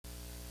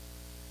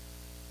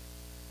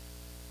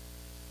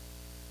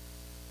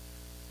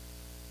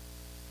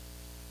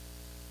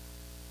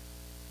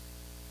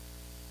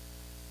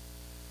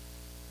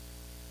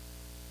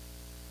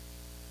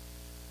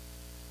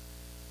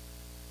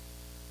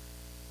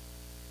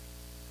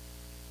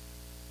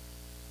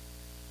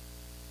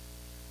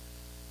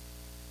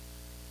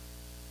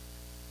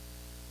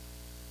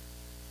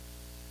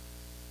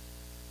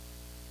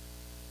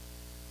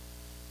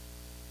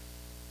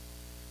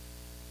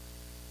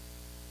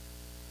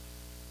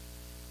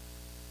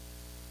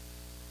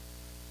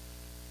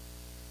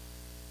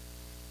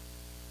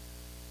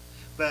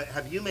but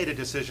have you made a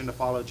decision to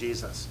follow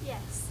Jesus?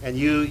 Yes. And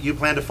you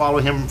plan to follow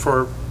him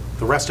for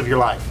the rest of your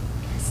life?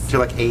 Yes.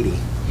 Till like 80?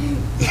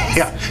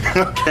 Yeah,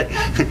 okay.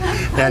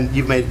 And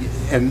you've made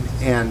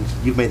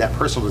that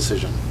personal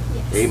decision?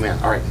 Yes. Amen.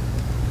 All right.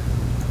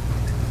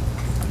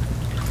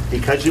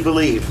 Because you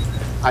believe,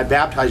 I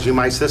baptize you,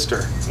 my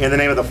sister, in the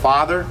name of the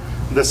Father,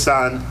 the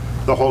Son,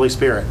 the Holy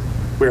Spirit.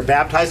 We are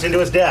baptized into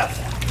his death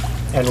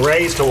and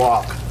raised to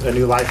walk a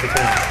new life with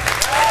him.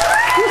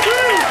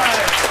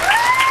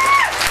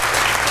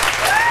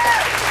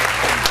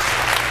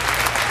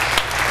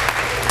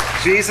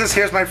 Jesus,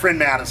 here's my friend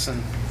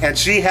Madison, and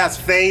she has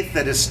faith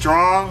that is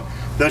strong,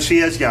 though she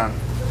is young.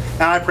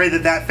 And I pray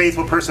that that faith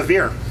will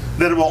persevere,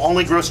 that it will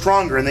only grow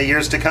stronger in the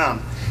years to come.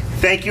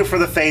 Thank you for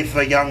the faith of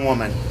a young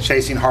woman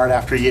chasing hard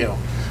after you.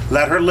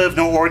 Let her live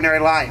no ordinary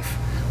life.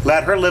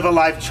 Let her live a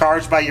life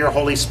charged by your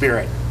Holy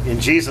Spirit. In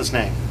Jesus'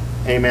 name,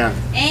 amen.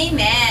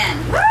 Amen.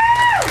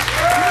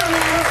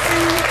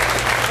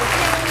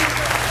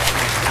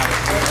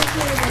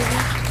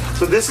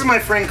 So this is my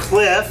friend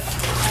Cliff,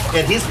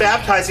 and he's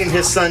baptizing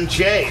his son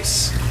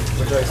Jace.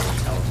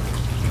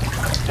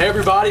 Hey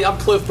everybody, I'm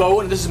Cliff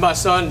Bowen. This is my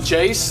son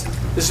Jace.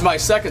 This is my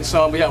second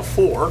son. We have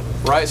 4,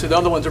 right? So the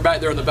other ones are back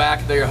there in the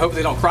back. They hope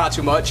they don't cry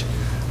too much.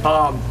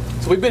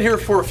 So we've been here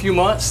for a few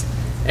months,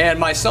 and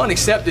my son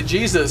accepted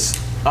Jesus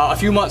a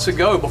few months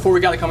ago before we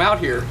got to come out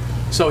here.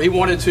 So he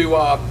wanted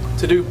to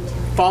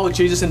follow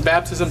Jesus in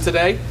baptism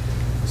today.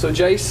 So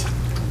Jace,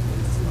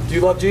 do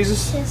you love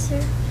Jesus? Yes,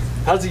 sir.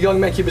 How does a young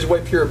man keep his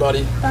way pure,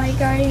 buddy? By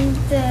guarding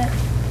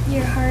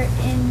your heart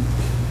in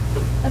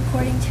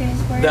according to his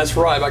word. That's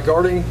right, by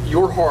guarding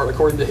your heart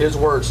according to his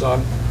word,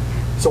 son.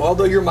 So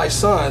although you're my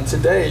son,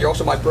 today you're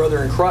also my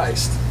brother in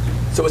Christ.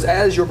 So it's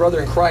as your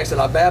brother in Christ that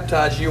I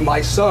baptize you, my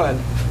son,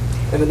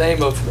 in the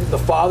name of the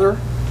Father,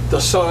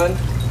 the Son,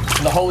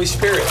 and the Holy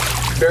Spirit.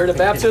 Buried at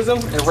baptism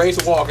and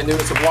raised to walk in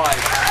newness of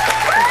life.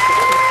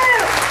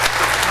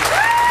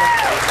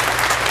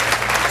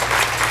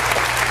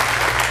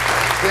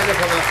 Stand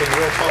up on that thing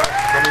real quick.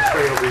 Let me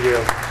pray over you.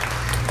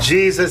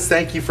 Jesus,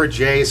 thank you for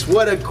Jace.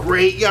 What a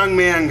great young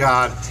man,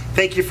 God.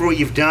 Thank you for what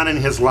you've done in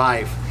his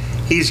life.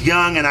 He's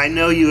young, and I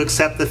know you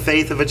accept the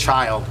faith of a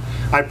child.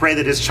 I pray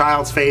that his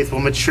child's faith will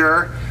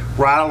mature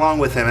right along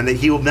with him, and that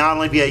he will not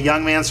only be a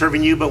young man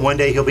serving you, but one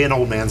day he'll be an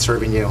old man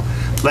serving you.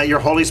 Let your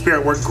Holy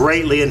Spirit work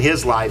greatly in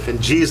his life. In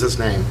Jesus'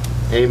 name,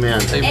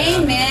 amen.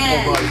 Amen.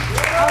 Amen. All right.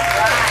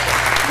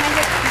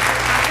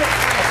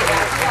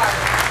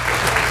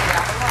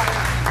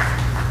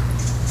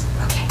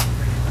 Okay.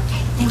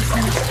 Thanks,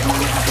 honey.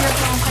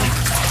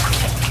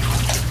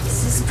 This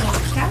is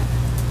Blanca.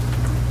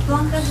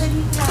 Blanca, who do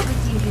you have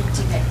with you here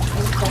today?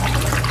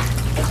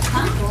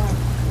 Huh?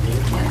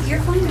 No,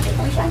 you're fine. We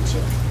got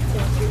you.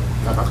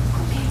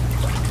 Okay.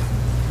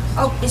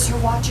 Oh, is your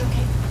watch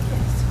okay?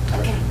 Yes.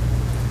 Okay.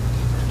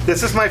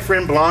 This is my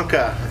friend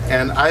Blanca,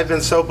 and I've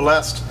been so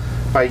blessed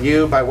by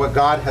you, by what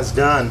God has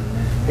done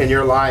in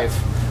your life.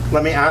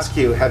 Let me ask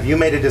you, have you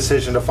made a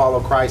decision to follow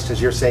Christ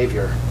as your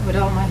Savior? With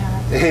all my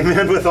heart.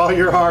 Amen, with all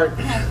your heart.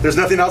 There's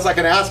nothing else I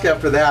can ask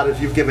after that if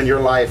you've given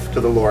your life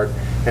to the Lord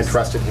and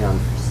trusted him.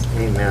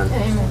 Amen.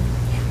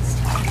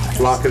 Amen.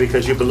 Blanca,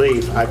 because you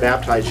believe, I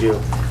baptize you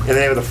in the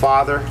name of the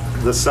Father,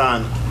 the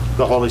Son,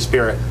 the Holy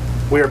Spirit.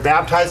 We are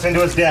baptized into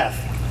his death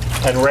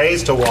and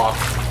raised to walk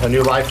a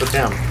new life with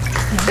him.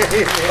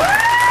 Amen.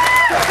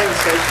 I'm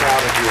so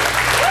proud of you.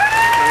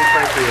 Let me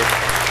pray for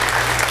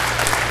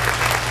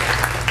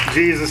you.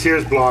 Jesus,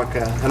 here's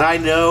Blanca. And I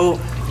know,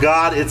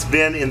 God, it's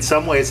been in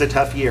some ways a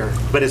tough year,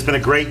 but it's been a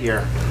great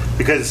year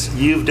because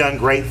you've done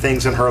great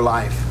things in her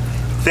life.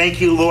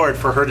 Thank you, Lord,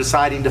 for her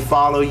deciding to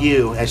follow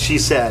you, as she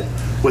said,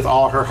 with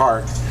all her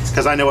heart,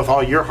 because I know with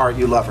all your heart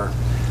you love her.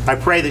 I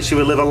pray that she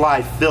would live a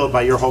life filled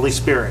by your Holy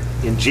Spirit.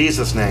 In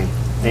Jesus' name,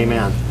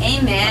 amen.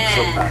 Amen. I'm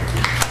so proud of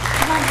you.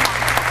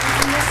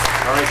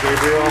 All right,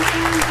 Gabriel.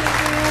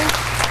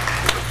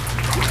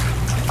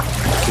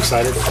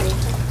 Excited?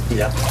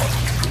 Yeah.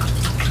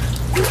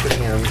 Lift your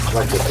hands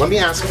like this. Let me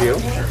ask you,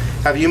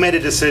 have you made a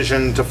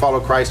decision to follow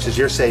Christ as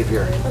your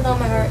Savior? With all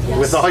my heart, yes.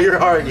 With all your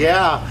heart,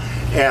 yeah.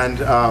 And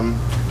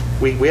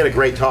we had a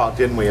great talk,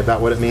 didn't we,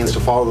 about what it means to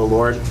follow the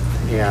Lord.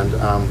 And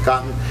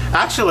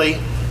actually,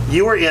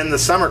 you were in the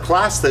summer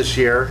class this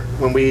year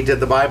when we did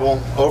the Bible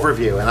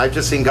overview, and I've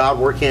just seen God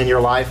working in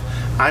your life.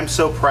 I'm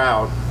so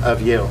proud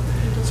of you.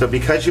 So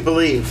because you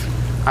believe,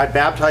 I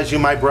baptize you,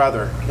 my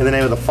brother, in the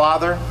name of the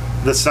Father,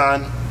 the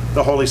Son,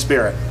 the Holy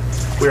Spirit.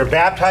 We are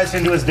baptized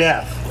into his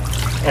death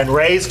and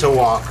raised to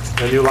walk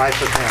a new life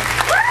with him.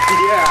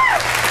 Yeah.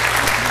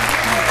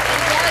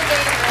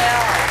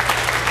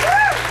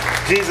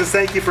 Jesus,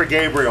 thank you for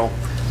Gabriel.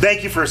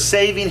 Thank you for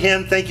saving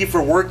him. Thank you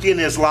for working in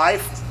his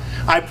life.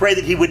 I pray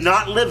that he would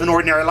not live an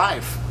ordinary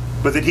life,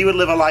 but that he would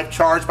live a life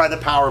charged by the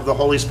power of the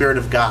Holy Spirit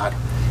of God.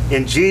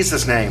 In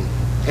Jesus' name,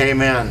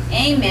 amen.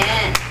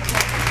 Amen.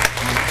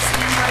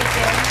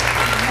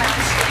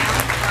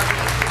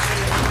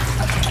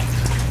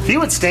 If you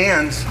would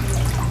stand,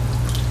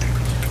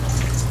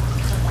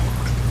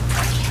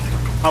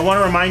 I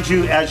want to remind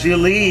you as you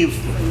leave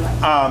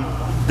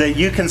that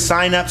you can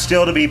sign up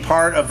still to be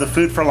part of the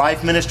Food for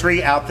Life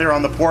ministry out there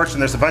on the porch, and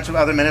there's a bunch of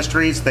other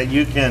ministries that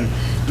you can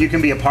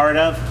be a part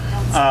of.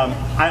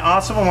 I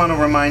also want to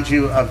remind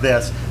you of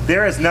this.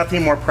 There is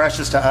nothing more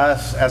precious to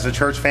us as a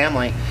church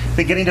family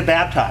than getting to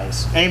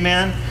baptize.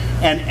 Amen?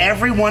 And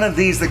every one of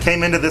these that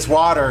came into this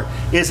water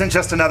isn't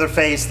just another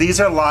face. These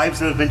are lives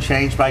that have been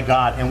changed by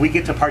God, and we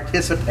get to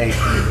participate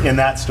in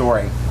that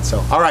story.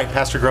 So, all right,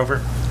 Pastor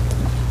Grover.